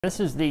This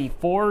is the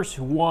Force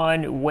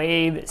One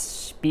Wave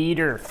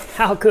Speeder.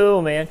 How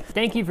cool, man.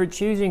 Thank you for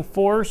choosing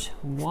Force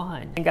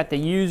One. I got the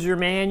user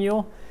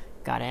manual.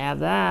 Gotta have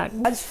that.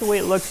 That's the way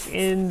it looks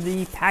in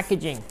the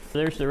packaging.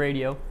 There's the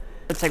radio.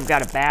 Looks like we've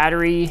got a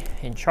battery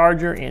and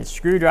charger and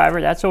screwdriver.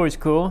 That's always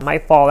cool.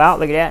 Might fall out,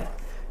 look at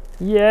that.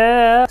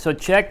 Yeah. So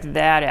check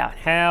that out,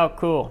 how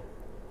cool.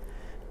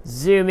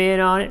 Zoom in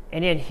on it.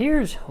 And then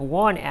here's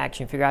one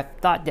action figure I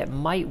thought that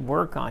might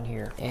work on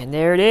here. And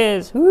there it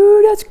is.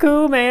 Ooh, that's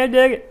cool, man,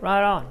 dig it.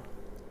 Right on.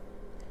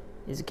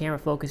 Is the camera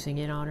focusing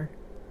in on her?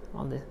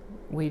 On the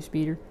Wave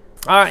Speeder?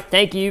 All right,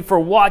 thank you for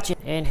watching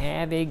and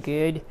have a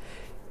good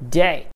day.